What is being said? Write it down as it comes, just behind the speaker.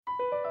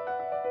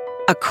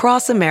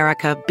Across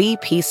America,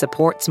 BP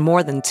supports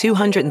more than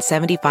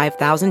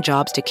 275,000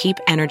 jobs to keep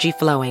energy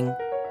flowing.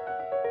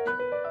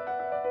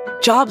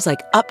 Jobs like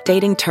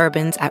updating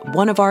turbines at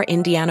one of our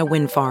Indiana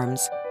wind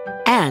farms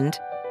and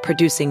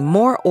producing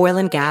more oil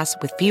and gas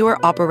with fewer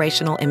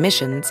operational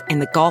emissions in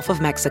the Gulf of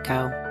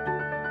Mexico.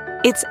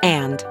 It's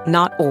and,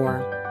 not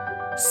or.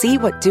 See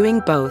what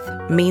doing both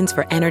means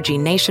for energy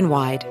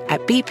nationwide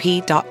at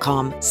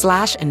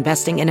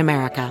bp.com/investing in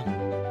America.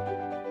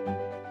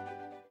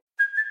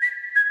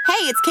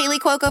 Hey, it's Kaylee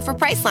Cuoco for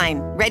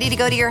Priceline. Ready to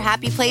go to your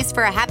happy place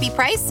for a happy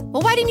price?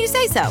 Well, why didn't you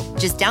say so?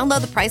 Just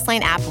download the Priceline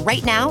app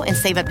right now and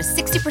save up to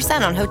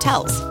 60% on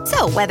hotels.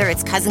 So whether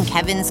it's Cousin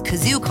Kevin's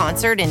Kazoo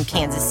Concert in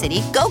Kansas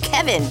City, go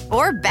Kevin,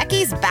 or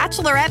Becky's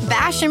Bachelorette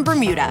Bash in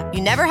Bermuda,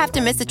 you never have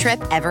to miss a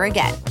trip ever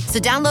again. So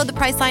download the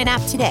Priceline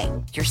app today.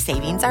 Your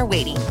savings are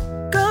waiting.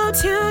 Go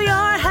to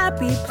your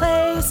happy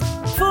place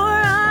for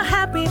a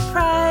happy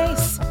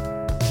price.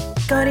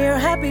 Go to your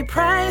happy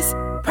price,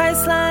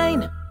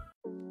 Priceline.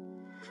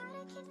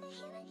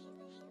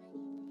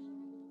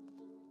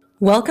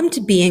 Welcome to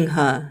Being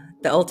Her,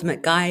 the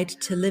ultimate guide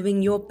to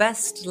living your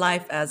best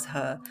life as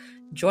her.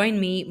 Join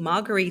me,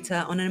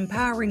 Margarita, on an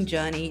empowering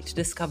journey to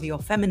discover your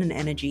feminine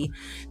energy,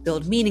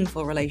 build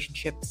meaningful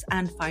relationships,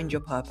 and find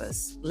your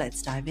purpose.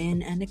 Let's dive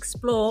in and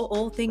explore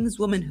all things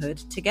womanhood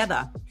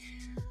together.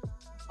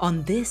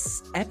 On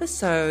this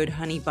episode,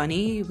 Honey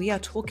Bunny, we are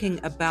talking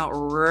about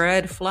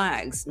red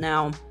flags.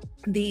 Now,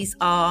 these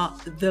are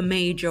the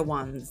major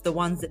ones, the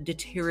ones that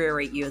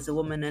deteriorate you as a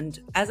woman. And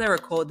as I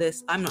record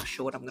this, I'm not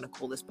sure what I'm going to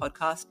call this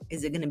podcast.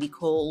 Is it going to be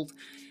called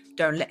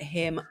Don't Let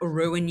Him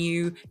Ruin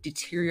You,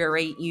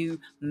 Deteriorate You,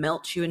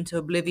 Melt You into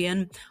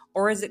Oblivion?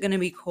 Or is it going to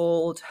be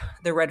called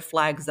The Red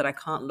Flags That I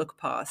Can't Look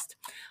Past?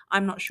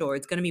 I'm not sure.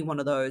 It's going to be one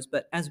of those.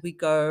 But as we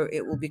go,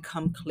 it will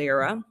become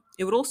clearer.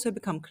 It would also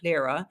become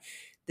clearer.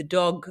 The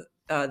dog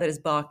that is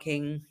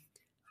barking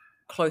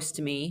close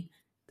to me,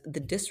 the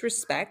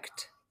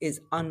disrespect is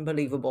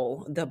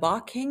unbelievable. The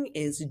barking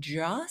is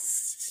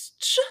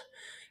just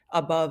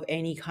above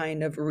any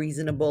kind of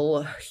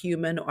reasonable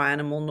human or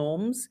animal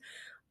norms.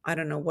 I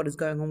don't know what is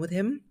going on with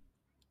him.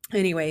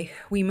 Anyway,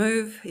 we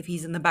move. If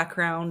he's in the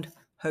background,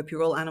 hope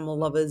you're all animal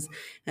lovers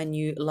and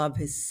you love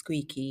his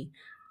squeaky,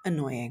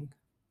 annoying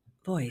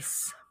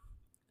voice.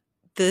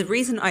 The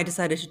reason I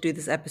decided to do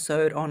this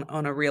episode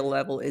on a real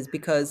level is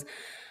because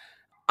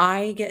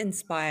I get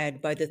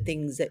inspired by the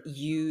things that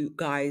you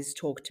guys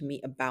talk to me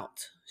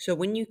about. So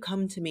when you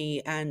come to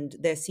me and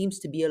there seems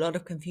to be a lot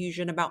of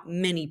confusion about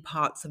many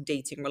parts of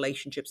dating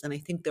relationships, and I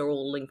think they're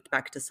all linked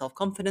back to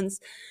self-confidence.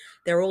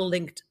 They're all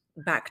linked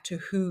back to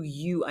who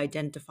you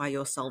identify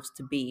yourselves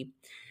to be.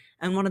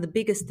 And one of the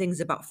biggest things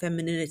about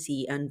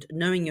femininity and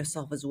knowing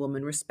yourself as a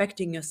woman,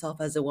 respecting yourself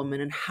as a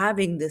woman, and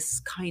having this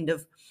kind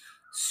of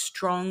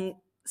strong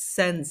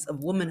sense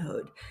of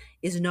womanhood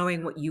is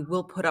knowing what you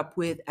will put up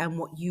with and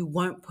what you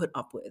won't put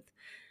up with.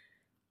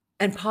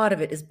 And part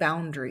of it is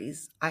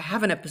boundaries. I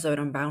have an episode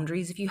on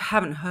boundaries. If you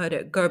haven't heard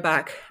it, go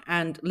back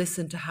and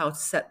listen to how to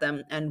set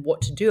them and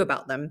what to do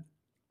about them.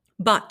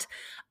 But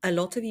a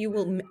lot of you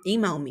will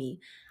email me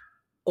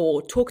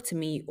or talk to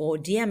me or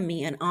DM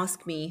me and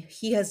ask me,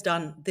 he has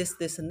done this,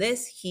 this, and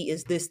this. He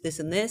is this, this,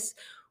 and this.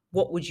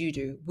 What would you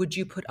do? Would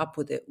you put up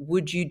with it?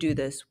 Would you do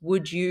this?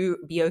 Would you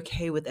be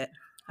okay with it?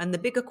 And the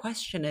bigger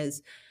question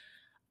is,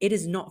 it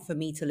is not for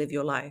me to live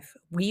your life.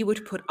 We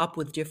would put up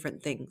with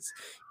different things.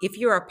 If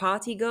you're a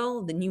party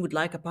girl, then you would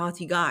like a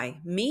party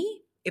guy.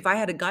 Me, if I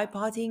had a guy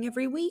partying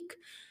every week,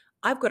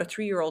 I've got a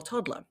 3-year-old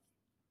toddler.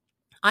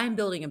 I am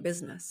building a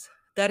business.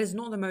 That is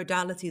not the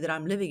modality that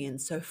I'm living in.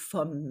 So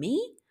for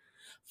me,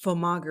 for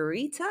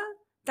Margarita,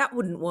 that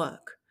wouldn't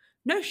work.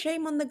 No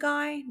shame on the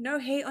guy, no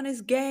hate on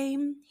his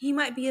game. He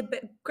might be a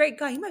great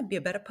guy. He might be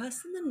a better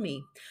person than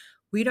me.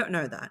 We don't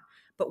know that.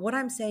 But what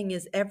I'm saying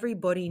is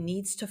everybody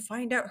needs to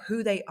find out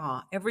who they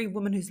are. Every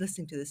woman who's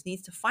listening to this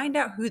needs to find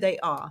out who they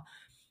are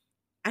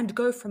and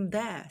go from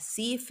there.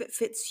 See if it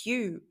fits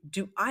you.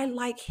 Do I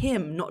like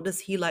him? Not does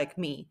he like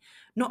me?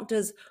 Not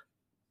does,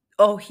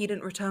 oh, he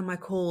didn't return my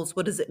calls.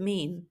 What does it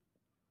mean?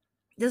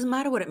 It doesn't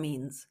matter what it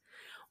means.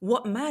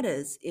 What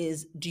matters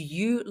is, do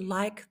you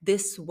like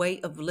this way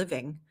of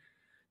living?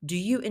 Do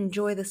you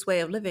enjoy this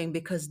way of living?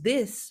 Because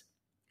this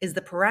is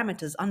the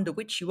parameters under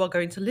which you are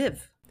going to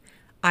live.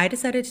 I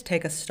decided to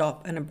take a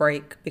stop and a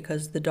break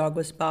because the dog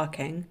was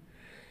barking,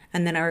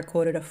 and then I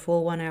recorded a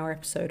full 1-hour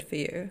episode for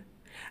you,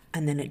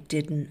 and then it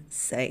didn't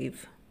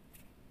save.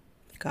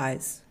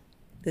 Guys,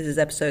 this is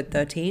episode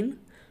 13.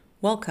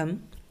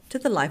 Welcome to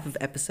the life of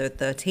episode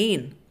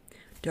 13.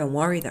 Don't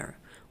worry though,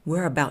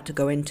 we're about to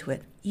go into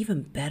it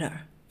even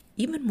better,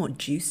 even more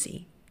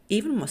juicy,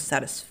 even more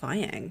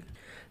satisfying.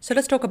 So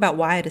let's talk about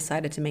why I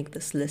decided to make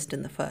this list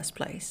in the first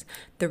place.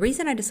 The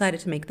reason I decided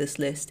to make this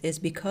list is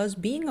because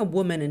being a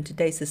woman in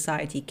today's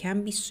society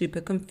can be super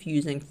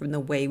confusing from the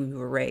way we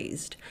were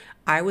raised.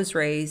 I was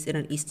raised in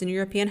an Eastern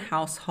European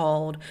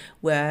household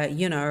where,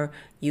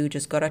 you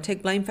just got to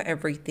take blame for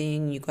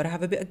everything. You got to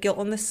have a bit of guilt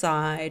on the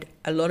side.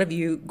 A lot of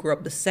you grew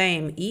up the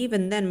same.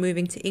 Even then,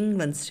 moving to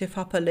England, stiff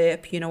upper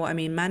lip,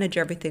 manage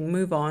everything,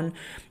 move on.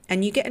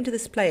 And you get into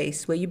this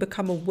place where you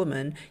become a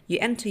woman, you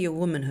enter your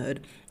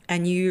womanhood,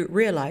 and you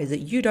realize that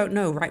you don't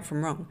know right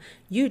from wrong.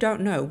 You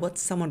don't know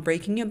what's someone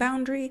breaking your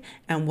boundary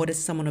and what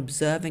is someone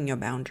observing your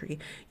boundary.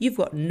 You've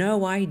got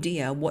no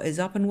idea what is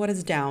up and what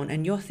is down.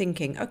 And you're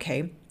thinking,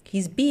 okay,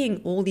 he's being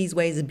all these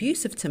ways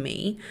abusive to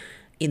me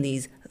in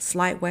these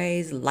slight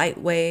ways, light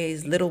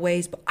ways, little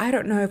ways. But I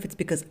don't know if it's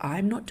because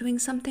I'm not doing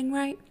something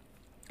right.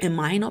 Am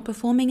I not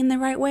performing in the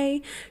right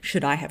way?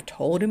 Should I have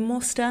told him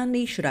more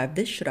sternly? Should I have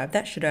this? Should I have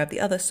that? Should I have the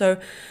other? So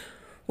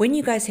when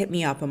you guys hit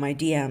me up on my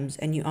DMs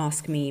and you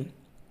ask me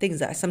things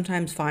that I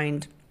sometimes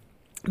find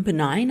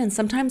benign and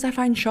sometimes I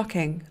find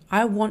shocking,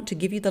 I want to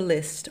give you the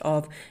list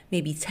of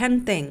maybe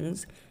 10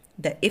 things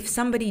that if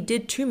somebody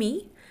did to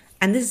me,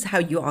 and this is how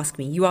you ask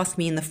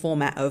me in the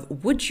format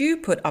of, would you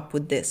put up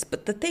with this?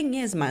 But the thing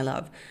is, my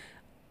love,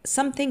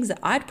 some things that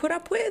I'd put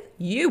up with,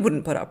 you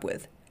wouldn't put up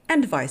with,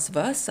 and vice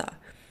versa.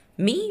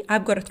 Me,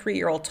 I've got a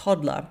 3-year-old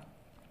toddler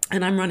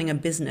and I'm running a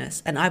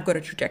business and I've got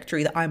a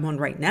trajectory that I'm on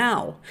right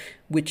now,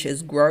 which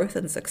is growth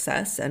and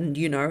success and,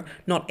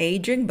 not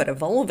aging, but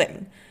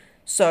evolving.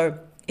 So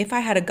if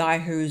I had a guy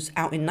who's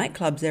out in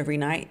nightclubs every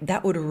night,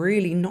 that would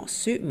really not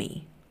suit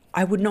me.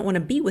 I would not want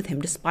to be with him,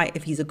 despite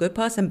if he's a good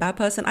person, bad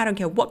person. I don't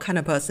care what kind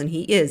of person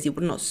he is. He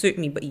would not suit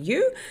me. But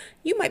you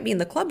might be in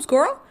the clubs,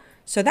 girl.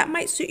 So that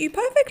might suit you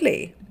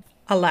perfectly.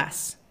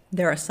 Alas,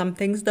 there are some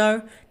things,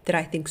 though, that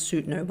I think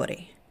suit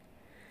nobody.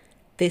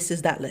 This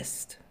is that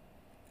list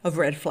of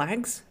red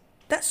flags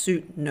that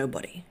suit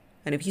nobody.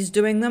 And if he's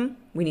doing them,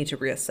 we need to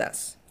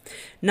reassess.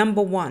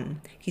 Number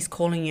 1, he's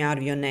calling you out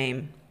of your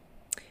name.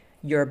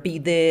 You're be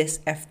this,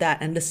 F that.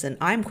 And listen,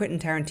 I'm Quentin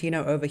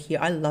Tarantino over here.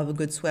 I love a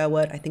good swear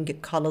word. I think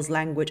it colors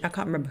language. I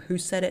can't remember who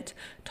said it.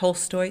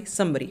 Tolstoy,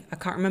 somebody. I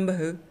can't remember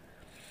who.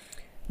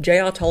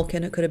 J.R.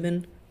 Tolkien, it could have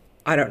been.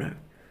 I don't know.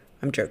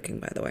 I'm joking,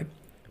 by the way.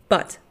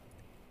 But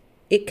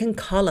it can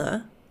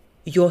color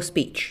your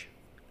speech.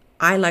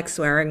 I like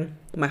swearing.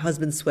 My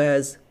husband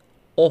swears.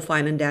 All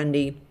fine and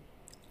dandy.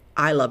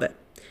 I love it.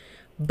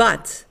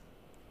 But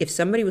if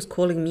somebody was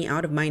calling me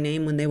out of my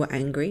name when they were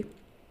angry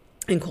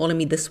and calling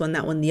me this one,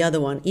 that one, the other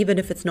one, even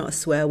if it's not a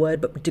swear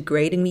word, but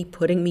degrading me,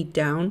 putting me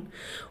down,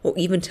 or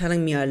even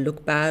telling me I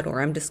look bad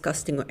or I'm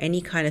disgusting or any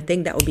kind of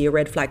thing, that would be a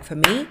red flag for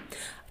me.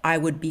 I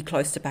would be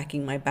close to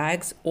packing my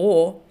bags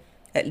or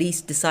at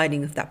least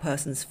deciding if that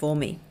person's for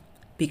me.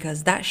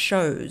 Because that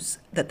shows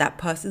that that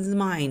person's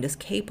mind is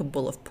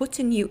capable of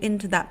putting you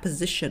into that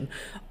position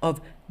of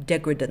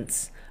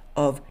degradance,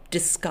 of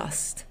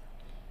disgust.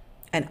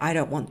 And I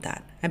don't want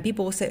that. And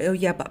people will say, oh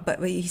yeah, but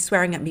he's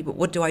swearing at me, but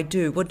what do I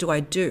do? What do I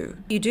do?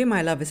 What you do,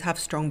 my love, is have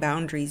strong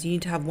boundaries. You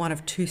need to have one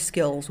of 2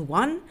 skills.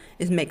 One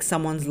is make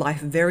someone's life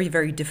very,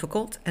 very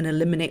difficult and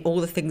eliminate all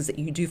the things that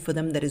you do for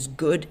them that is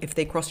good if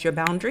they cross your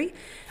boundary,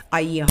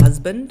 i.e. a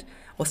husband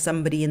or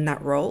somebody in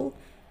that role,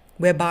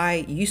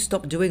 whereby you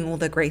stop doing all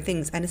the great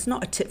things. And it's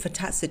not a tit for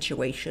tat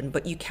situation,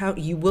 but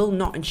you will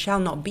not and shall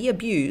not be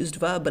abused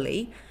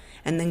verbally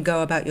and then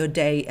go about your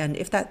day. And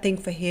if that thing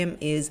for him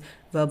is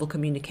verbal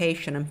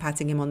communication and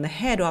patting him on the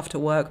head after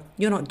work,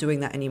 you're not doing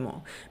that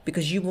anymore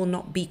because you will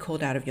not be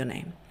called out of your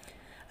name.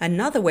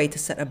 Another way to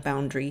set a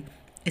boundary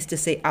is to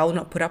say, I will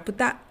not put up with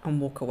that,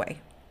 and walk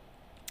away.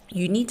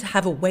 You need to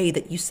have a way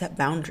that you set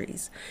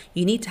boundaries.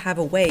 You need to have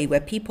a way where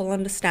people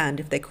understand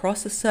if they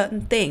cross a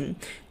certain thing,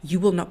 you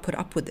will not put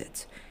up with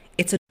it.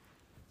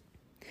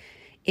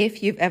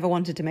 If you've ever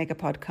wanted to make a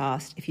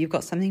podcast, if you've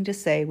got something to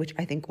say, which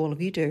I think all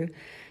of you do,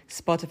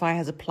 Spotify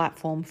has a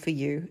platform for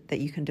you that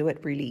you can do it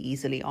really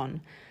easily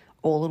on.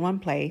 All in one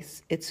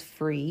place, it's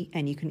free,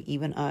 and you can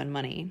even earn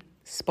money.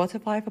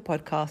 Spotify for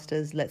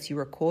Podcasters lets you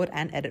record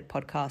and edit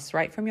podcasts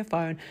right from your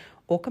phone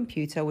or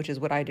computer, which is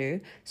what I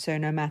do. So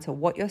no matter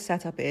what your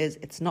setup is,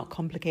 it's not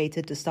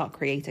complicated to start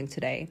creating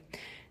today.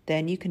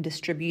 Then you can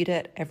distribute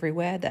it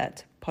everywhere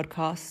that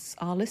podcasts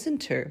are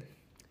listened to.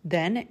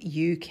 Then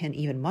you can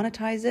even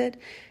monetize it.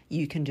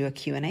 You can do a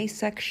Q&A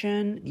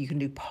section. You can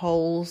do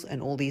polls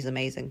and all these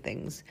amazing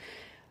things.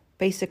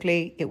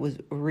 Basically, it was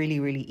really,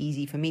 really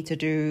easy for me to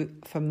do.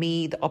 For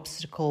me, the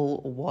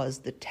obstacle was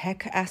the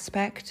tech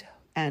aspect.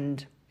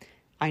 And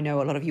I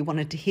know a lot of you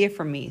wanted to hear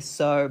from me.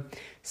 So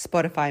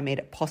Spotify made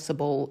it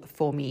possible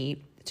for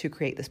me to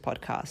create this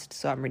podcast.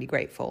 So I'm really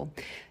grateful.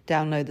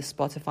 Download the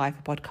Spotify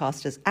for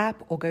Podcasters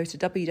app or go to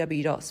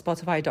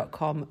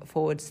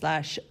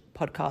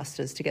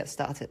www.spotify.com/podcasters to get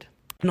started.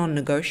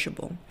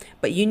 Non-negotiable,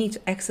 but you need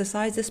to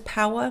exercise this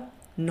power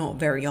not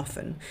very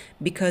often,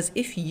 because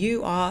if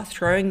you are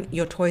throwing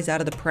your toys out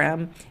of the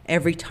pram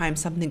every time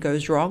something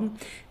goes wrong,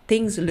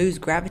 things lose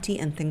gravity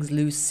and things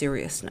lose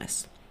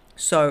seriousness.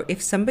 So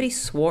if somebody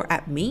swore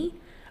at me,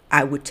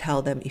 I would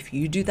tell them, if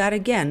you do that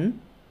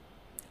again,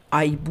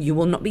 you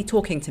will not be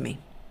talking to me.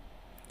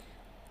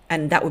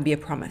 And that would be a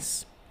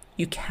promise.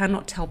 You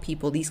cannot tell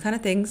people these kind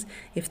of things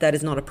if that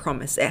is not a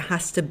promise. It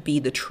has to be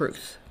the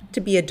truth.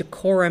 To be a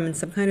decorum and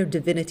some kind of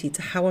divinity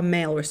to how a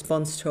male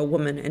responds to a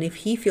woman. And if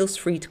he feels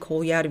free to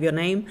call you out of your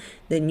name,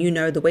 then you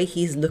know the way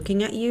he's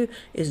looking at you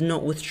is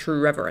not with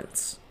true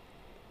reverence.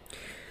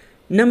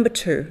 Number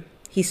 2,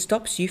 he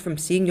stops you from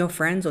seeing your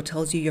friends or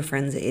tells you your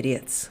friends are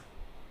idiots.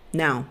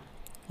 Now,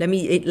 let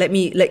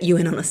me let you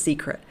in on a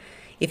secret.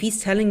 If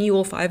he's telling you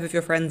all 5 of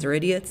your friends are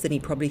idiots, then he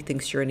probably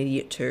thinks you're an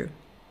idiot too.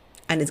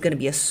 And it's going to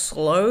be a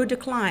slow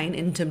decline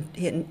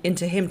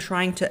into him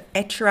trying to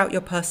etch out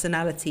your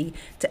personality,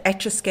 to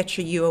etch-a-sketch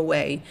you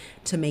away,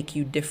 to make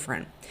you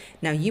different.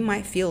 Now, you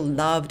might feel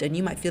loved and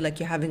you might feel like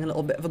you're having a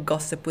little bit of a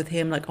gossip with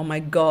him, like, oh my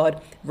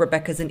God,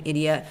 Rebecca's an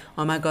idiot.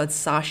 Oh my God,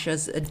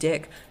 Sasha's a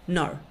dick.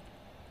 No.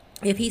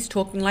 If he's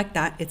talking like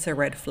that, it's a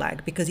red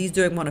flag because he's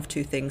doing one of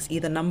 2 things.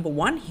 Either number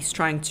 1, he's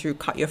trying to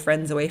cut your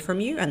friends away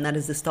from you, and that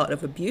is the start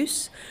of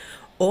abuse.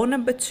 Or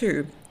number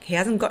 2, he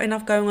hasn't got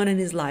enough going on in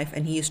his life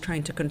and he is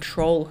trying to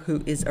control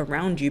who is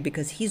around you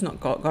because he's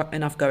not got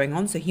enough going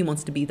on, so he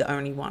wants to be the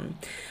only one.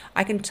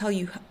 I can tell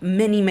you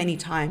many, many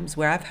times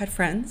where I've had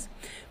friends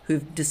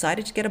who've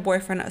decided to get a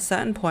boyfriend at a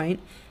certain point,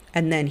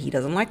 and then he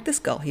doesn't like this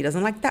girl, he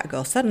doesn't like that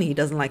girl, suddenly he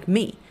doesn't like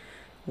me.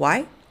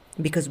 Why?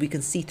 Because we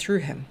can see through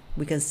him.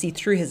 We can see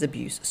through his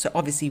abuse. So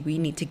obviously we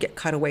need to get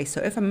cut away.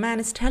 So if a man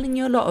is telling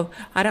you a lot of,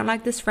 I don't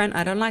like this friend,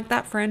 I don't like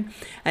that friend,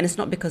 and it's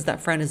not because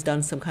that friend has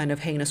done some kind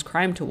of heinous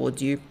crime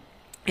towards you,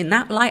 in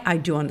that light, I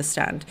do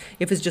understand.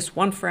 If it's just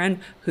one friend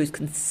who's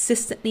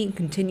consistently and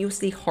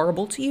continuously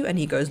horrible to you and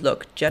he goes,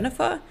 look,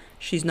 Jennifer,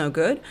 she's no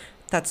good,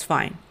 that's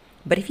fine.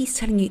 But if he's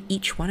telling you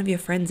each one of your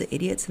friends are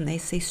idiots and they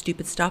say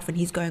stupid stuff and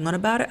he's going on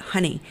about it,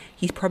 honey,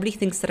 he probably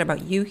thinks that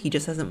about you. He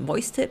just hasn't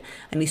voiced it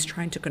and he's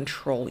trying to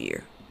control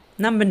you.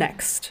 Number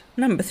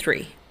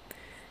 3.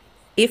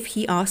 If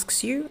he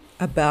asks you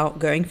about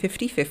going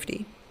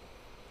 50-50,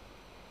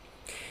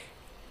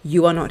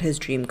 you are not his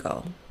dream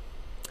girl.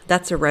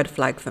 That's a red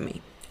flag for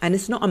me. And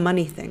it's not a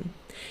money thing.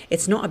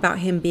 It's not about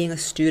him being a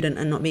student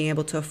and not being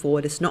able to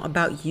afford. It's not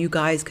about you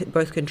guys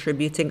both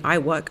contributing. I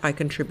work, I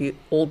contribute,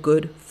 all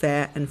good,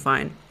 fair, and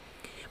fine.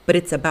 But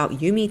it's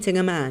about you meeting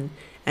a man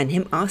and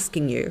him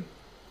asking you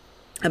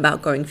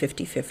about going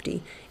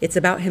 50-50. It's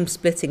about him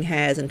splitting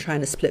hairs and trying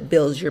to split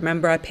bills. You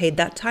remember I paid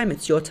that time,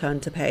 it's your turn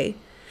to pay.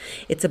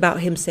 It's about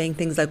him saying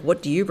things like,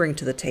 what do you bring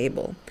to the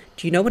table?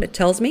 Do you know what it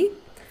tells me?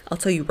 I'll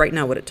tell you right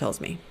now what it tells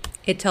me.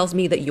 It tells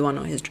me that you are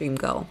not his dream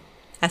girl.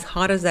 As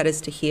hard as that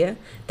is to hear,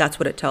 that's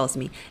what it tells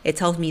me. It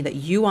tells me that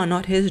you are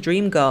not his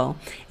dream girl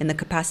in the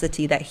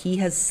capacity that he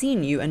has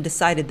seen you and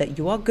decided that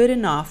you are good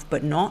enough,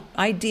 but not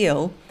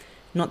ideal.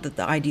 Not that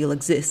the ideal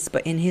exists,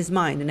 but in his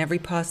mind, in every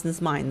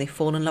person's mind, they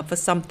fall in love for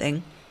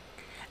something.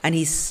 And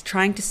he's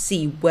trying to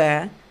see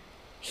where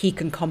he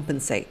can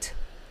compensate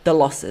the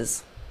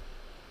losses.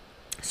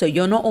 So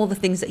you're not all the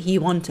things that he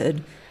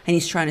wanted. And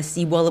he's trying to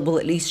see, well, will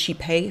at least she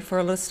pay for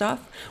a lot of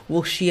stuff?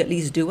 Will she at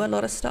least do a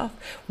lot of stuff?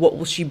 What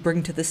will she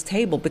bring to this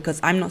table?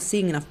 Because I'm not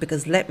seeing enough.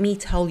 Because let me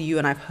tell you,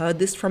 and I've heard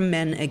this from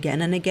men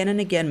again and again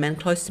and again, men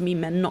close to me,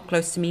 men not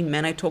close to me,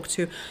 men I talk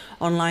to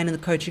online in the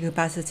coaching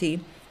capacity,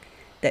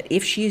 that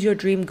if she is your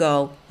dream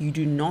girl, you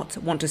do not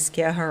want to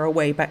scare her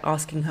away by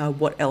asking her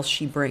what else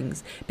she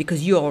brings,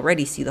 because you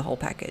already see the whole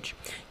package.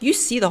 You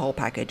see the whole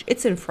package.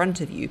 It's in front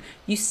of you.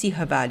 You see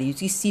her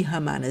values. You see her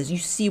manners. You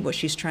see what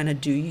she's trying to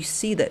do. You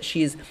see that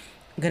she is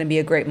going to be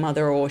a great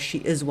mother, or she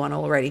is one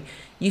already.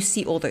 You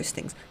see all those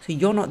things. So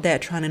you're not there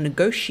trying to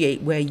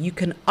negotiate where you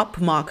can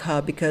upmark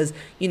her because,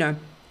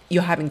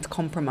 you're having to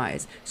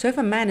compromise. So if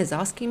a man is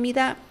asking me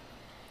that,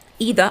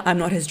 either I'm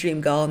not his dream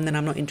girl and then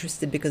I'm not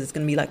interested because it's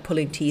going to be like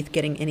pulling teeth,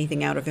 getting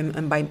anything out of him.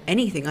 And by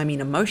anything, I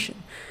mean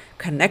emotion,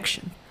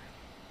 connection,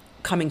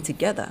 coming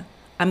together.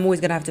 I'm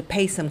always going to have to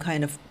pay some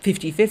kind of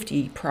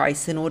 50-50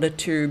 price in order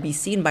to be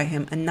seen by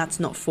him. And that's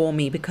not for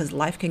me because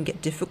life can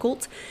get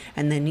difficult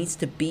and there needs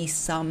to be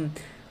some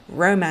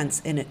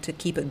romance in it to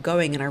keep it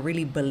going. And I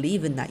really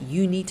believe in that.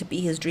 You need to be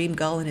his dream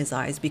girl in his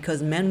eyes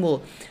because men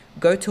will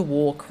go to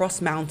war,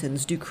 cross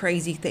mountains, do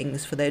crazy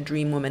things for their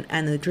dream woman.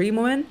 And the dream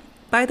woman,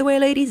 by the way,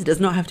 ladies, does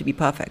not have to be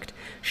perfect.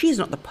 She's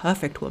not the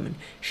perfect woman.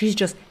 She's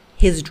just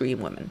his dream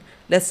woman.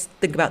 Let's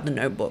think about The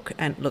Notebook.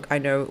 And look, I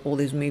know all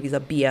these movies are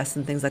BS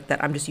and things like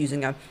that. I'm just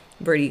using a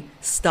very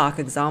stark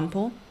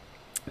example.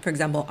 For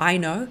example, I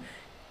know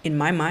in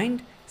my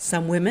mind,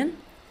 some women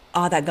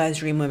are that guy's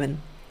dream women.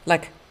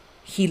 Like,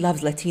 he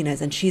loves Latinas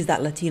and she's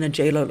that Latina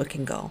J-Lo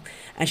looking girl.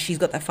 And she's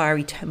got that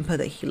fiery temper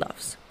that he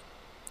loves.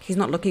 He's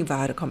not looking for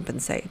her to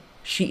compensate.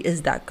 She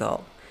is that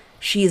girl.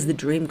 She is the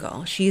dream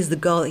girl. She is the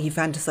girl that he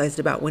fantasized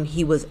about when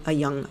he was a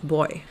young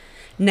boy.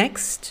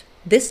 Next,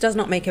 this does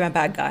not make him a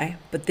bad guy,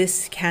 but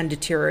this can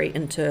deteriorate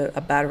into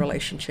a bad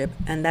relationship,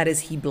 and that is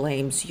he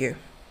blames you.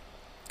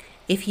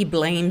 If he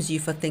blames you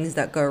for things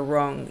that go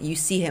wrong, you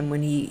see him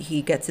when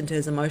he gets into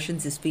his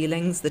emotions, his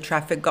feelings, the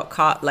traffic got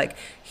cut, like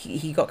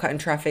he got cut in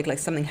traffic, like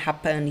something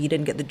happened, he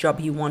didn't get the job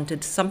he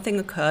wanted, something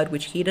occurred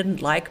which he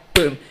didn't like,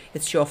 boom,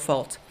 it's your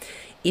fault.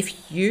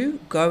 If you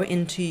go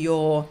into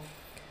your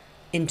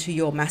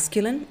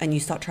masculine and you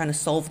start trying to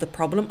solve the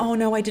problem, oh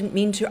no, I didn't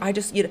mean to,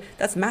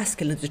 that's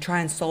masculine to try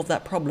and solve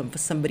that problem for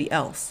somebody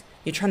else.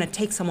 You're trying to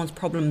take someone's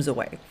problems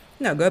away.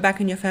 No, go back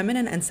in your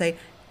feminine and say,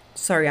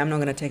 sorry, I'm not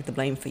going to take the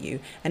blame for you.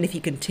 And if he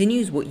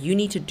continues, what you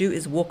need to do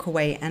is walk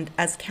away. And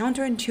as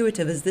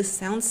counterintuitive as this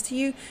sounds to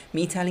you,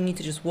 me telling you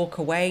to just walk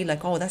away,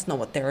 like, oh, that's not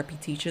what therapy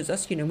teaches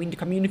us. We need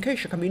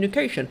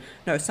communication.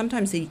 No,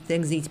 sometimes these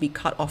things need to be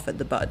cut off at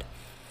the bud.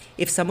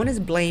 If someone is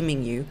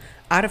blaming you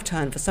out of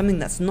turn for something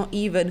that's not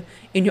even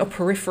in your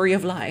periphery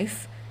of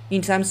life, you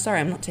need to say, I'm sorry,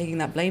 I'm not taking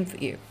that blame for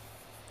you.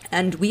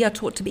 And we are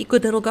taught to be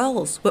good little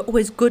girls. We're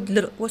always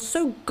we're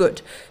so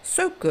good.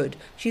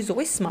 She's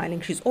always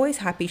smiling. She's always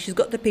happy. She's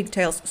got the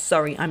pigtails.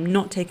 Sorry, I'm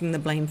not taking the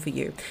blame for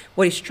you.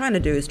 What he's trying to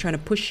do is trying to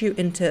push you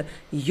into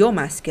your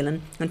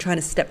masculine and trying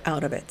to step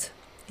out of it.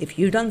 If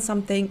you've done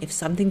something, if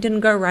something didn't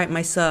go right,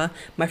 my sir,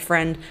 my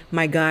friend,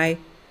 my guy,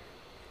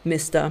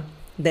 mister,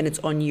 then it's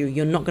on you.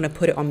 You're not going to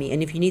put it on me.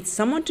 And if you need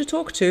someone to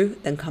talk to,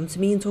 then come to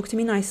me and talk to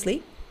me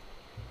nicely.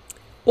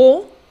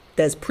 Or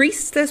there's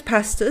priests, there's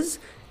pastors,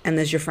 and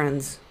there's your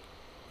friends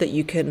that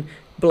you can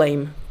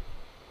blame,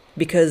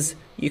 because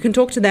you can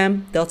talk to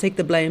them. They'll take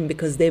the blame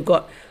because they've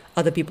got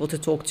other people to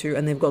talk to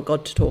and they've got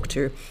God to talk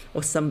to,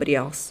 or somebody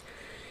else.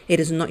 It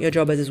is not your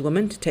job as a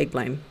woman to take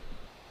blame.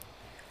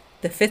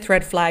 The fifth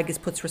red flag is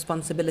puts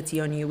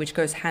responsibility on you, which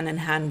goes hand in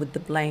hand with the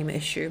blame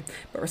issue.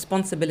 But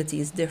responsibility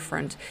is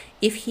different.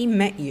 If he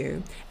met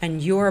you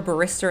and you're a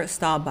barista at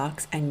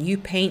Starbucks and you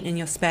paint in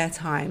your spare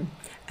time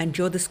and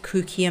you're this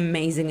kooky,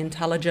 amazing,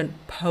 intelligent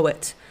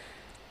poet,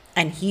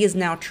 and he is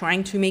now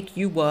trying to make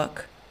you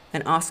work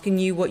and asking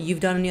you what you've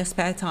done in your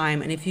spare time,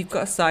 and if you've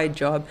got a side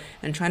job,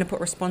 and trying to put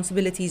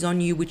responsibilities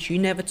on you which you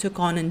never took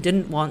on and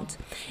didn't want,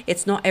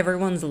 it's not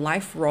everyone's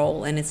life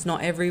role and it's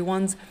not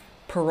everyone's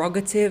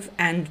prerogative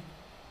and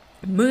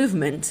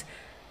movement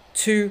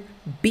to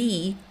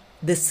be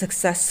this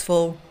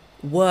successful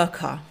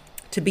worker,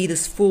 to be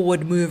this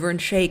forward mover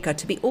and shaker,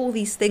 to be all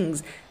these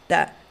things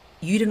that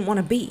you didn't want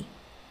to be.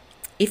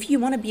 If you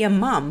want to be a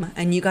mum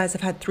and you guys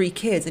have had 3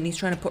 kids and he's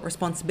trying to put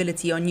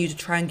responsibility on you to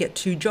try and get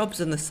 2 jobs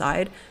on the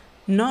side,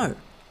 no.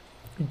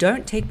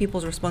 Don't take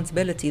people's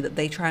responsibility that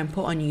they try and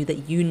put on you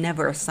that you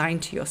never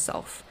assigned to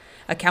yourself.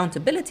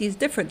 Accountability is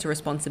different to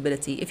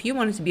responsibility. If you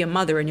wanted to be a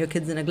mother and your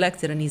kids are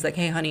neglected and he's like,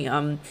 hey honey,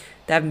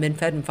 they haven't been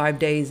fed in 5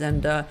 days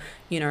and the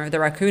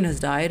raccoon has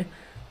died.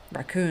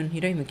 Raccoon,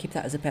 you don't even keep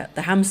that as a pet.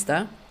 The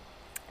hamster.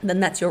 Then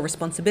that's your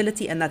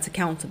responsibility and that's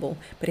accountable.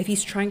 But if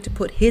he's trying to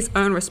put his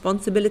own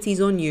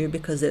responsibilities on you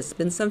because there's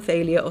been some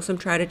failure or some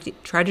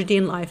tragedy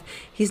in life,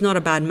 he's not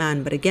a bad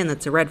man. But again,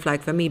 that's a red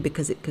flag for me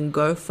because it can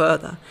go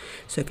further.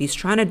 So if he's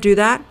trying to do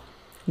that,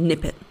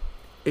 nip it.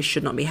 It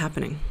should not be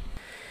happening.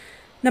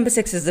 Number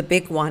 6 is a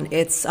big one.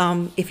 It's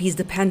if he's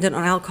dependent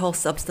on alcohol,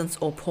 substance,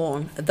 or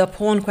porn. The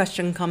porn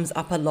question comes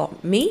up a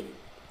lot. Me,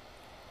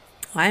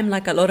 I am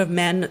like a lot of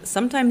men,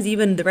 sometimes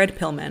even the red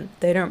pill men.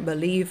 They don't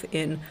believe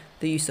in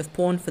the use of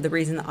porn for the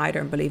reason that I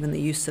don't believe in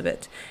the use of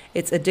it.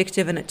 It's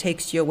addictive and it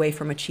takes you away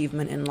from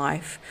achievement in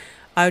life.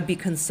 I would be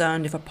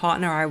concerned if a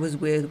partner I was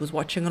with was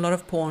watching a lot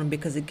of porn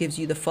because it gives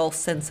you the false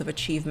sense of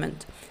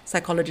achievement.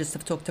 Psychologists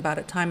have talked about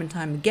it time and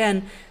time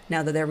again.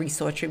 Now that they're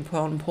researching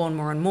porn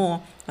more and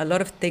more, a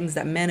lot of things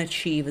that men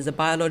achieve is a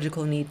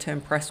biological need to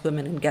impress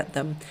women and get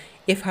them.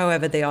 If,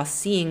 however, they are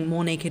seeing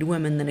more naked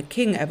women than a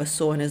king ever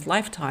saw in his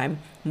lifetime,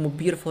 more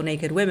beautiful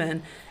naked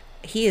women,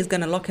 he is going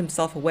to lock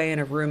himself away in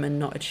a room and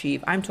not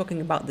achieve. I'm talking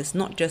about this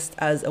not just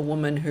as a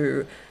woman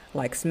who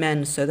likes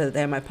men so that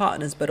they're my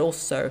partners, but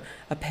also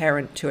a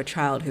parent to a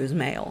child who is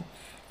male.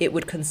 It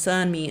would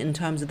concern me in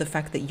terms of the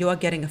fact that you are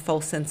getting a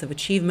false sense of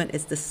achievement.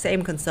 It's the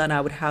same concern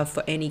I would have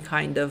for any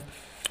kind of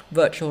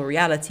virtual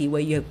reality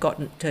where you have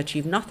gotten to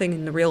achieve nothing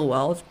in the real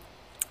world,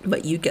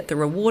 but you get the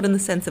reward and the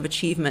sense of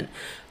achievement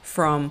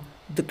from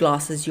the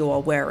glasses you are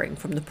wearing,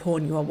 from the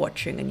porn you are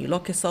watching, and you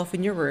lock yourself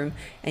in your room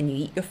and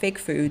you eat your fake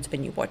foods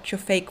and you watch your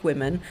fake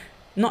women,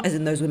 not as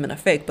in those women are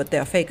fake, but they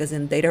are fake as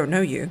in they don't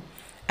know you,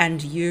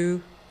 and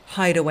you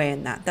hide away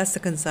in that. That's the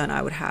concern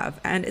I would have.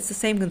 And it's the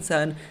same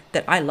concern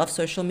that I love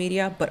social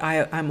media, but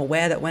I'm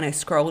aware that when I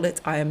scroll it,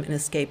 I am in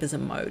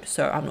escapism mode.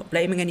 So I'm not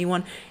blaming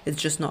anyone.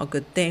 It's just not a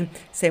good thing.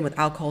 Same with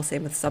alcohol,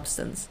 same with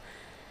substance.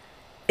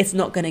 It's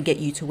not going to get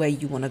you to where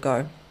you want to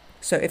go.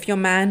 So if your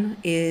man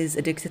is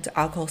addicted to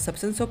alcohol,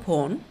 substance, or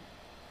porn,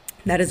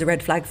 that is a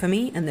red flag for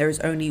me, and there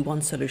is only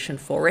one solution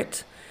for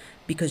it,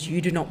 because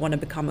you do not want to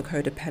become a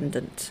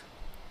codependent.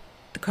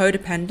 The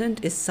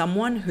codependent is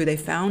someone who they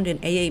found in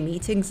AA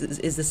meetings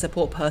is the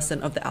support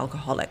person of the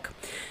alcoholic.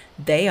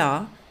 They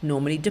are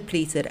normally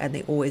depleted and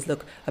they always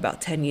look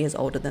about 10 years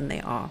older than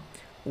they are.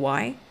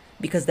 Why?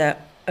 Because their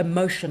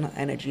emotional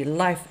energy,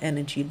 life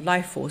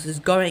force is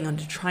going on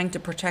to trying to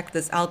protect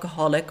this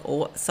alcoholic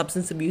or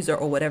substance abuser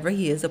or whatever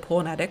he is, a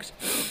porn addict,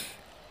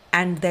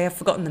 and they have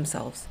forgotten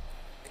themselves.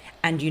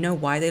 And you know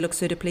why they look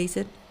so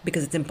depleted?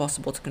 Because it's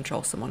impossible to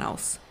control someone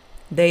else.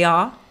 They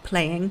are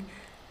playing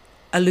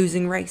a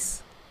losing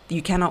race.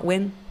 You cannot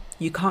win.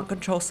 You can't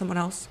control someone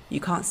else.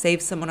 You can't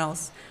save someone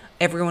else.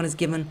 Everyone is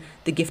given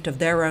the gift of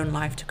their own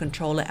life to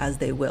control it as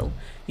they will.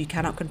 You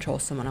cannot control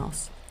someone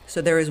else.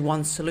 So there is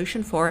one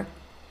solution for it.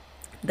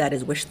 That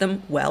is wish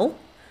them well,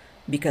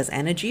 because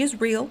energy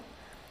is real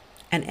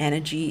and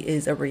energy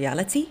is a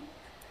reality.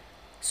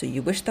 So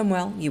you wish them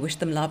well, you wish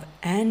them love,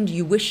 and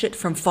you wish it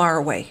from far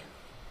away.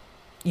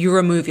 You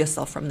remove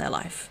yourself from their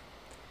life.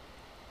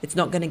 It's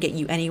not going to get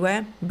you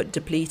anywhere but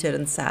depleted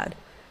and sad.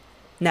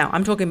 Now,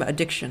 I'm talking about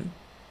addiction.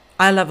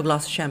 I love a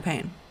glass of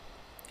champagne,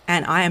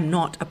 and I am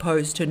not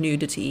opposed to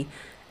nudity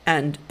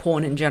and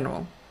porn in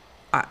general.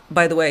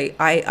 By the way,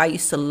 I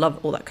used to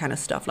love all that kind of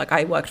stuff. Like,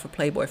 I worked for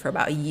Playboy for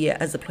about a year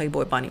as a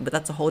Playboy bunny, but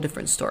that's a whole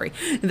different story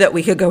that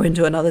we could go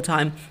into another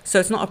time. So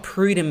it's not a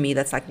prude in me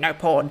that's like, no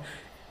porn.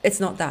 It's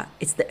not that.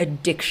 It's the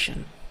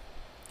addiction.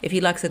 If he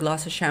likes a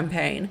glass of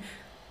champagne,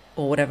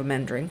 or whatever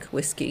men drink,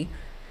 whiskey,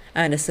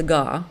 and a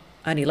cigar,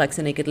 and he likes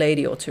a naked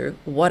lady or two,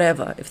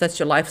 whatever, if that's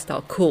your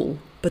lifestyle, cool.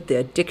 But the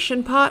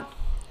addiction part,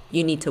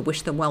 you need to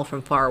wish them well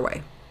from far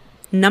away.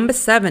 Number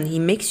 7, he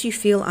makes you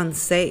feel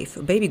unsafe.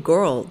 Baby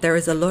girl, there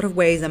is a lot of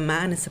ways a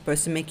man is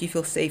supposed to make you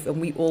feel safe,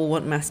 and we all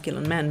want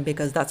masculine men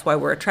because that's why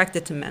we're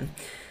attracted to men.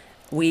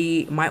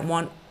 We might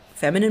want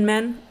feminine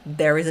men.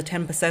 There is a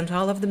 10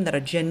 percentile of them that are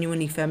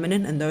genuinely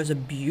feminine, and those are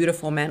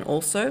beautiful men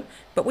also.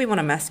 But we want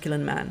a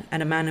masculine man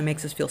and a man who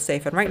makes us feel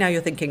safe. And right now you're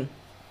thinking,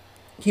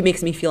 he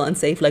makes me feel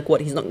unsafe. Like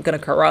what? He's not going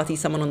to karate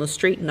someone on the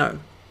street? No.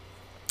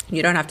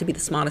 You don't have to be the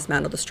smartest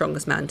man or the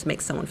strongest man to make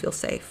someone feel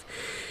safe.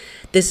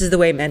 This is the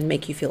way men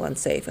make you feel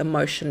unsafe,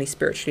 emotionally,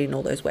 spiritually, in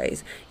all those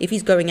ways. If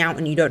he's going out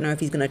and you don't know if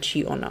he's going to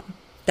cheat or not,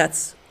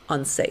 that's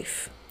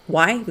unsafe.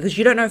 Why? Because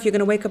you don't know if you're going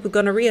to wake up with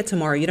gonorrhea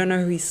tomorrow. You don't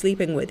know who he's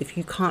sleeping with. If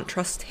you can't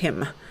trust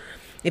him,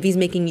 if he's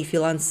making you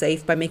feel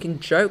unsafe by making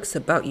jokes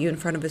about you in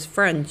front of his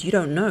friends, you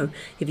don't know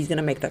if he's going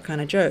to make that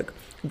kind of joke.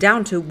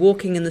 Down to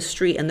walking in the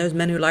street and those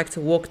men who like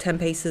to walk 10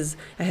 paces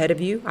ahead of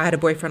you. I had a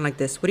boyfriend like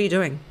this. What are you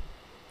doing?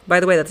 By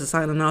the way, that's a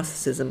sign of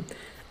narcissism.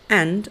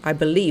 And I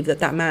believe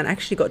that man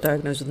actually got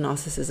diagnosed with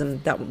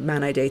narcissism. That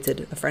man I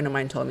dated, a friend of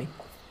mine told me.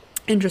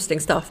 Interesting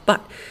stuff.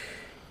 But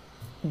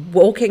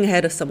walking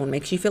ahead of someone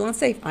makes you feel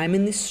unsafe. I'm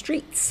in the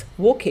streets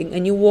walking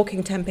and you're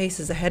walking 10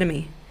 paces ahead of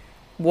me.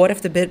 What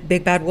if the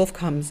big bad wolf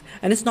comes?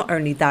 And it's not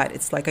only that.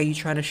 It's like, are you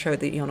trying to show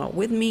that you're not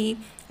with me?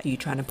 Are you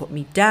trying to put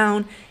me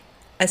down?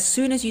 As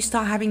soon as you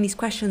start having these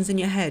questions in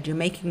your head, you're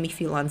making me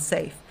feel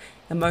unsafe.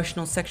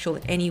 Emotional, sexual,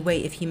 any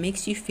way. If he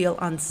makes you feel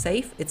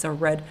unsafe, it's a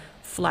red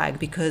flag,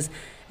 because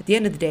at the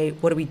end of the day,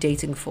 what are we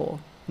dating for?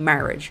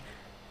 Marriage.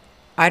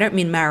 I don't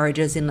mean marriage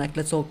as in like,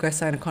 let's all go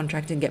sign a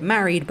contract and get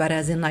married, but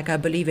as in like, I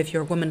believe if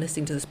you're a woman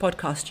listening to this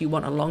podcast, you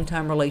want a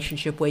long-term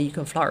relationship where you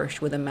can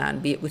flourish with a man,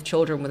 be it with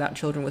children, without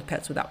children, with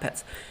pets, without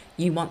pets.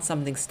 You want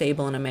something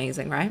stable and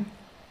amazing, right?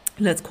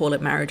 Let's call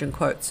it marriage in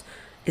quotes.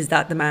 Is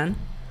that the man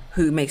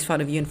who makes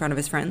fun of you in front of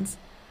his friends?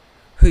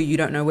 Who you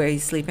don't know where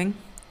he's sleeping?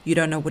 You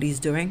don't know what he's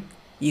doing?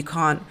 You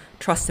can't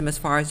trust him as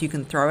far as you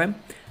can throw him?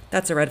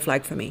 That's a red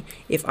flag for me.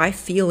 If I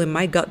feel in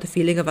my gut the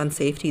feeling of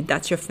unsafety,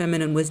 that's your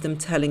feminine wisdom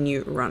telling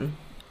you run.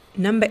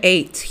 Number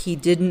 8, he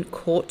didn't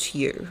court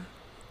you.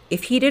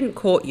 If he didn't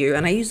court you,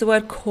 and I use the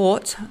word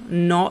court,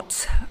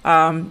 not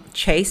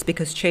chase,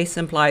 because chase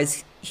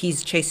implies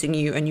he's chasing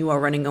you and you are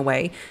running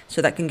away.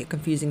 So that can get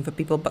confusing for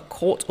people. But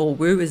court or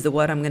woo is the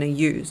word I'm going to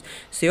use.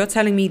 So you're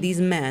telling me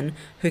these men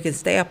who can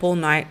stay up all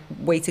night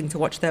waiting to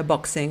watch their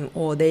boxing,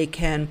 or they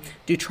can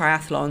do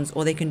triathlons,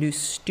 or they can do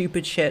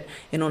stupid shit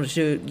in order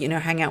to,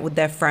 hang out with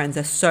their friends.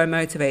 They're so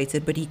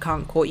motivated, but he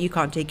can't court you,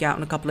 can't take you out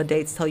on a couple of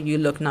dates, tell you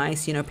look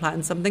nice,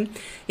 plan something.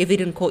 If he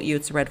didn't court you,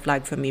 it's a red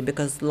flag for me,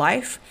 because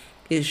life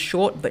is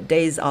short, but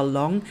days are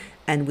long.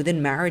 And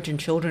within marriage and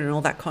children and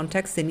all that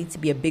context, there needs to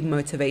be a big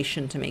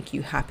motivation to make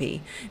you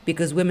happy,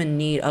 because women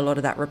need a lot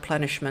of that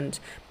replenishment.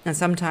 And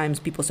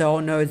sometimes people say, oh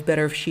no, it's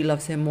better if she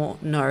loves him more.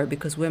 No,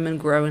 because women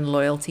grow in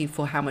loyalty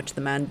for how much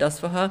the man does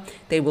for her.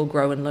 They will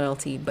grow in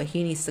loyalty, but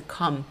he needs to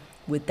come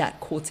with that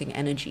courting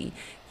energy.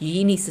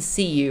 He needs to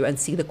see you and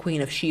see the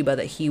Queen of Sheba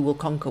that he will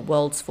conquer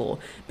worlds for,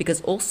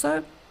 because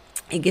also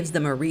it gives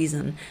them a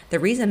reason. The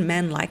reason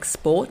men like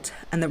sport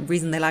and the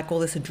reason they like all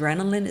this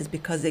adrenaline is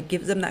because it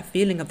gives them that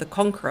feeling of the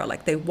conqueror,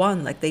 like they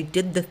won, like they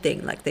did the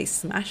thing, like they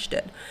smashed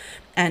it.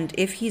 And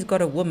if he's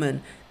got a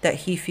woman that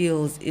he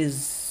feels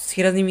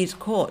he doesn't even need to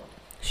court,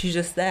 she's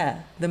just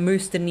there. The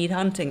moose didn't need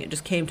hunting, it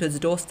just came to his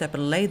doorstep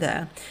and lay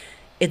there.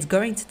 It's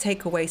going to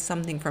take away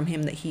something from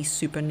him that he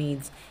super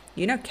needs.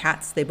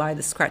 Cats, they buy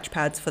the scratch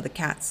pads for the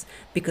cats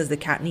because the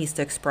cat needs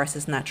to express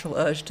its natural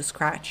urge to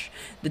scratch.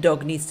 The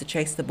dog needs to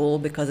chase the ball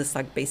because it's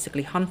like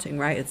basically hunting,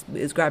 right?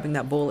 It's grabbing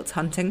that ball, it's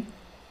hunting.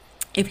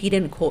 If he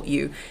didn't court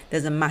you,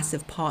 there's a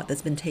massive part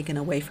that's been taken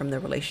away from the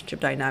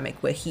relationship dynamic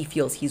where he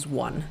feels he's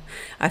won.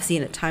 I've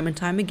seen it time and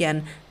time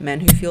again,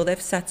 men who feel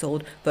they've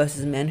settled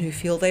versus men who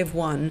feel they've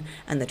won,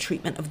 and the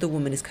treatment of the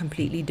woman is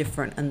completely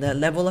different, and the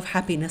level of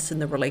happiness in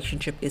the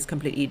relationship is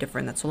completely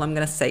different. That's all I'm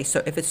going to say.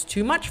 So if it's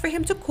too much for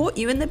him to court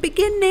you in the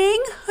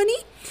beginning,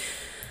 honey,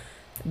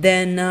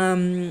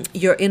 then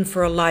you're in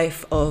for a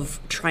life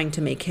of trying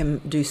to make him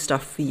do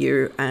stuff for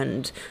you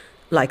and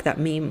like that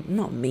meme,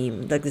 not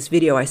meme, like this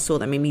video I saw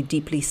that made me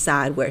deeply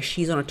sad, where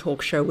she's on a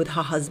talk show with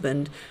her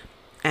husband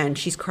and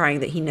she's crying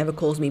that he never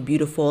calls me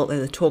beautiful,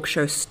 and the talk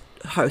show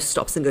host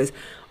stops and goes,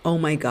 oh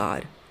my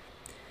God,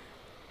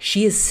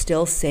 she is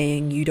still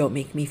saying you don't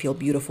make me feel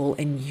beautiful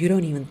and you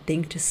don't even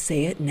think to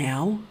say it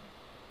now?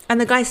 And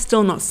the guy's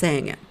still not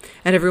saying it.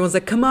 And everyone's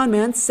like, come on,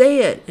 man, say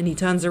it. And he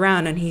turns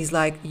around and he's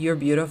like, you're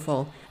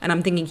beautiful. And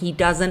I'm thinking, he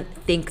doesn't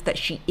think that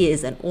she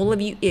is. And all of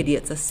you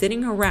idiots are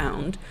sitting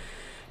around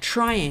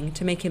trying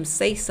to make him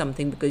say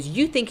something because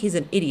you think he's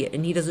an idiot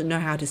and he doesn't know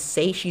how to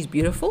say she's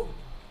beautiful.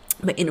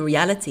 But in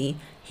reality,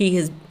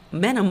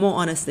 men are more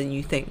honest than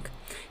you think.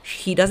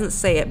 He doesn't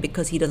say it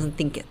because he doesn't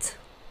think it.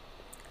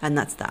 And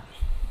that's that.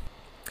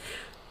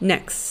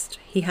 Next,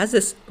 he has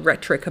this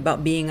rhetoric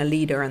about being a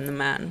leader and the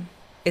man.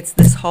 It's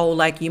this whole,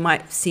 like, you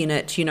might have seen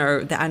it,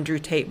 the Andrew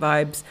Tate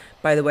vibes.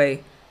 By the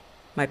way,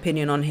 my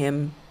opinion on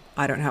him,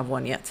 I don't have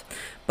one yet.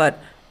 But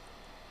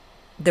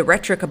the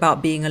rhetoric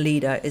about being a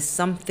leader is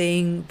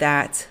something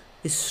that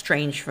is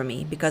strange for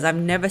me, because I've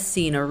never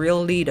seen a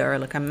real leader,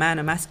 like a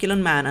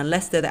masculine man,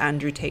 unless they're the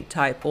Andrew Tate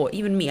type, or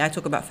even me. I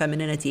talk about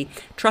femininity.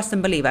 Trust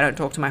and believe, I don't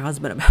talk to my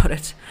husband about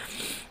it.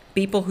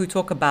 People who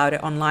talk about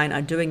it online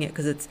are doing it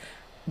because it's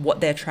what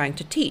they're trying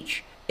to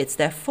teach. It's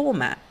their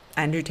format.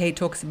 Andrew Tate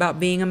talks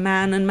about being a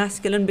man and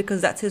masculine because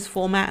that's his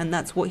format and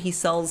that's what he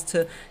sells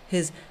to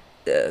his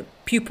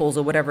pupils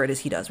or whatever it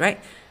is he does, right?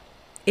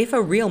 If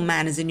a real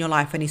man is in your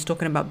life and he's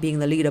talking about being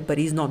the leader but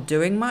he's not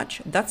doing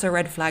much, that's a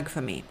red flag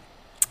for me.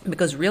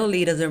 Because real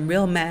leaders and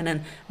real men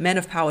and men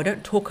of power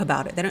don't talk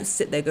about it. They don't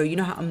sit there, go, you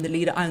know how I'm the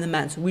leader, I'm the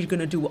man, so we're going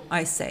to do what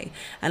I say.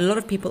 And a lot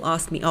of people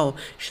ask me, oh,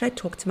 should I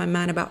talk to my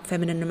man about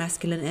feminine and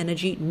masculine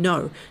energy?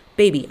 No.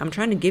 Baby, I'm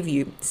trying to give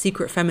you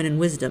secret feminine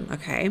wisdom,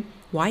 okay?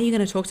 Why are you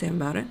going to talk to him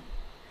about it?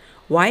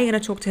 Why are you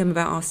going to talk to him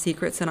about our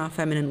secrets and our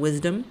feminine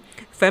wisdom?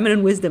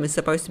 Feminine wisdom is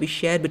supposed to be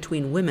shared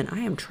between women.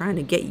 I am trying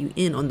to get you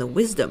in on the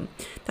wisdom.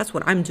 That's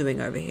what I'm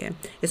doing over here.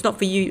 It's not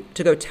for you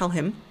to go tell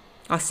him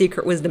our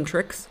secret wisdom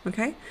tricks,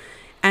 okay?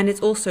 And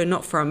it's also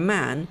not for a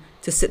man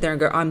to sit there and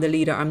go, I'm the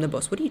leader, I'm the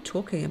boss. What are you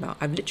talking about?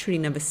 I've literally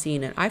never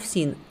seen it. I've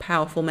seen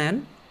powerful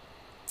men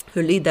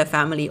who lead their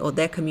family or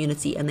their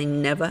community and they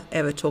never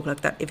ever talk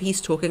like that. If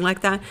he's talking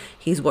like that,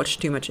 he's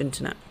watched too much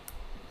internet.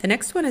 The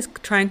next one is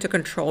trying to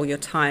control your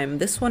time.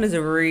 This one is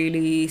a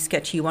really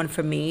sketchy one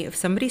for me. If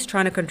somebody's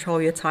trying to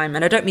control your time,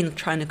 and I don't mean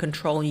trying to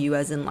control you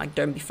as in like,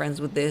 don't be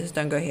friends with this,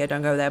 don't go here,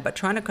 don't go there, but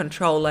trying to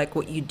control like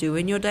what you do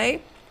in your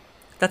day,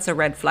 that's a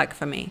red flag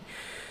for me.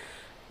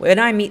 When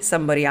I meet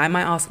somebody, I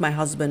might ask my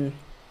husband,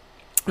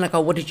 like,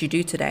 oh, what did you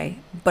do today?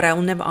 But I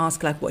will never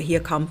ask, like, what he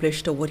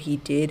accomplished or what he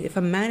did. If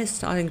a man is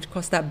starting to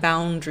cross that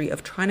boundary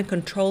of trying to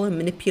control and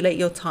manipulate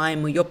your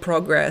time or your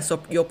progress or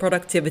your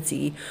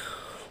productivity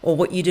or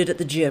what you did at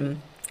the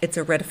gym, it's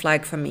a red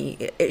flag for me.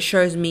 It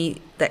shows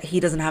me that he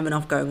doesn't have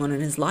enough going on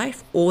in his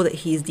life, or that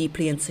he's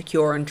deeply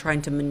insecure and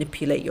trying to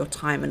manipulate your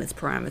time and its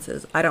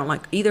parameters. I don't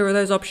like either of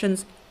those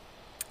options.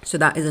 So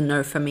that is a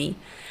no for me.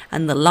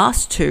 And the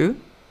last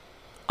two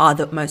are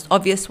the most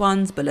obvious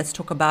ones, but let's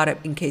talk about it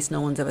in case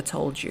no one's ever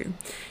told you.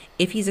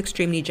 If he's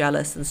extremely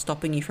jealous and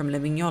stopping you from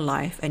living your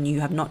life and you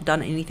have not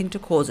done anything to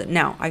cause it.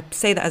 Now, I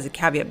say that as a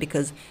caveat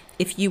because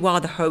if you are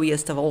the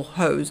hoiest of all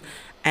hoes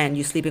and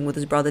you're sleeping with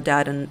his brother,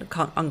 dad, and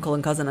uncle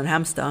and cousin and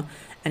hamster,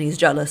 and he's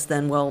jealous,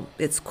 then, well,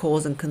 it's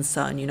cause and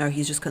concern.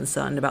 He's just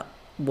concerned about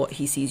what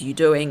he sees you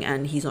doing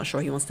and he's not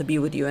sure he wants to be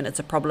with you and it's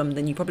a problem,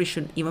 then you probably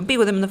shouldn't even be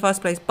with him in the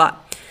first place. But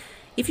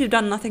if you've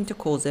done nothing to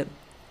cause it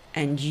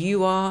and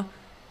you are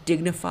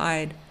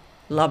dignified,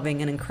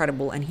 loving, and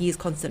incredible, and he is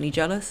constantly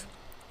jealous,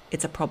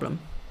 it's a problem.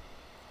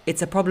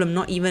 It's a problem.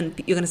 Not even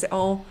you're going to say,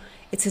 oh,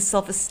 it's his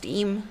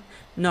self-esteem.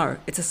 No,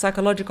 it's a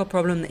psychological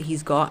problem that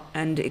he's got,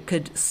 and it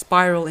could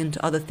spiral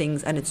into other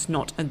things, and it's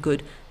not a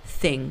good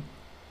thing.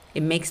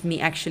 It makes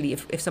me actually,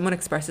 if someone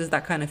expresses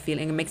that kind of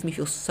feeling, it makes me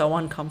feel so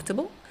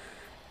uncomfortable.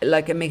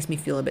 Like, it makes me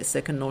feel a bit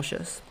sick and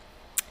nauseous.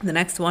 The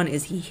next one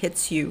is he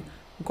hits you,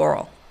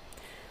 girl.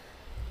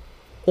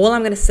 All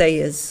I'm going to say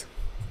is,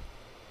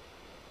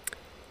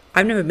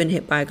 I've never been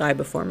hit by a guy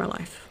before in my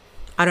life.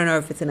 I don't know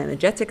if it's an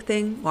energetic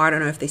thing, or I don't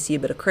know if they see a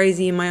bit of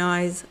crazy in my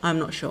eyes. I'm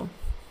not sure.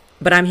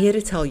 But I'm here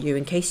to tell you,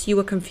 in case you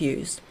were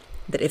confused,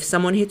 that if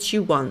someone hits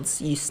you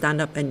once, you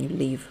stand up and you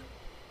leave.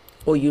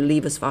 Or you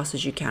leave as fast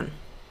as you can.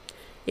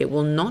 It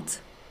will not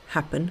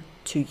happen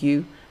to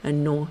you,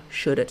 and nor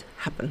should it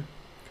happen.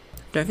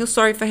 Don't feel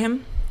sorry for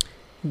him.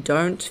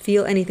 Don't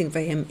feel anything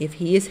for him. If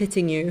he is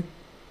hitting you,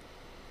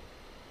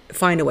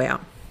 find a way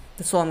out.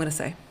 That's all I'm going to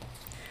say.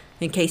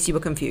 In case you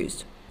were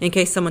confused. In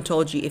case someone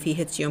told you if he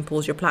hits you and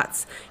pulls your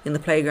plaits in the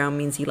playground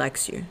means he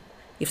likes you.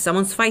 If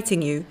someone's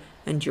fighting you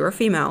and you're a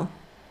female,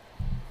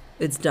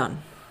 it's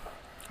done.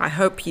 I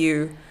hope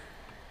you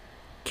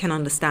can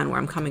understand where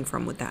I'm coming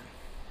from with that.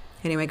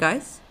 Anyway,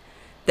 guys,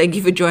 thank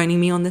you for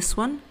joining me on this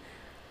one.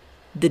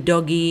 The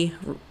doggy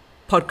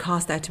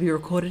podcast had to be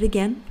recorded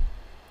again,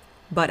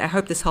 but I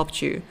hope this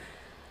helped you.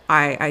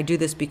 I do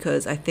this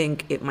because I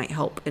think it might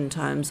help in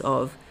terms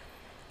of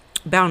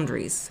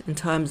boundaries, in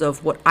terms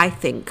of what I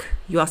think.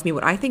 You ask me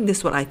what I think, this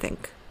is what I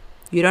think.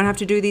 You don't have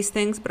to do these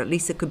things, but at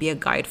least it could be a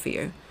guide for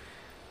you.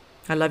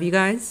 I love you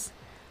guys.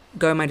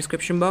 Go in my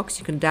description box.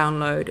 You can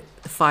download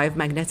the 5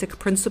 Magnetic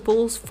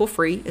Principles for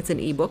free. It's an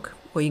ebook.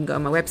 Or you can go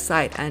on my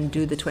website and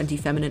do the 20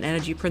 Feminine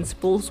Energy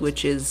Principles,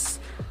 which is,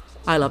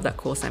 I love that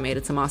course I made.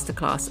 It's a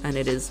masterclass and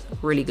it is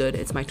really good.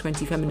 It's my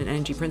 20 Feminine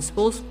Energy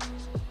Principles.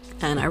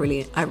 And I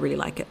really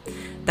like it.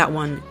 That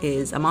one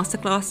is a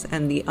masterclass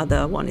and the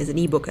other one is an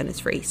ebook and it's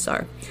free.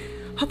 So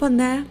hop on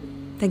there.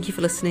 Thank you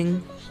for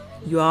listening.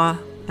 You are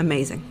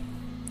amazing.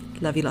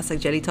 Love you lots like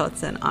jelly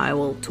tots, and I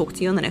will talk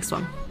to you on the next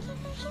one.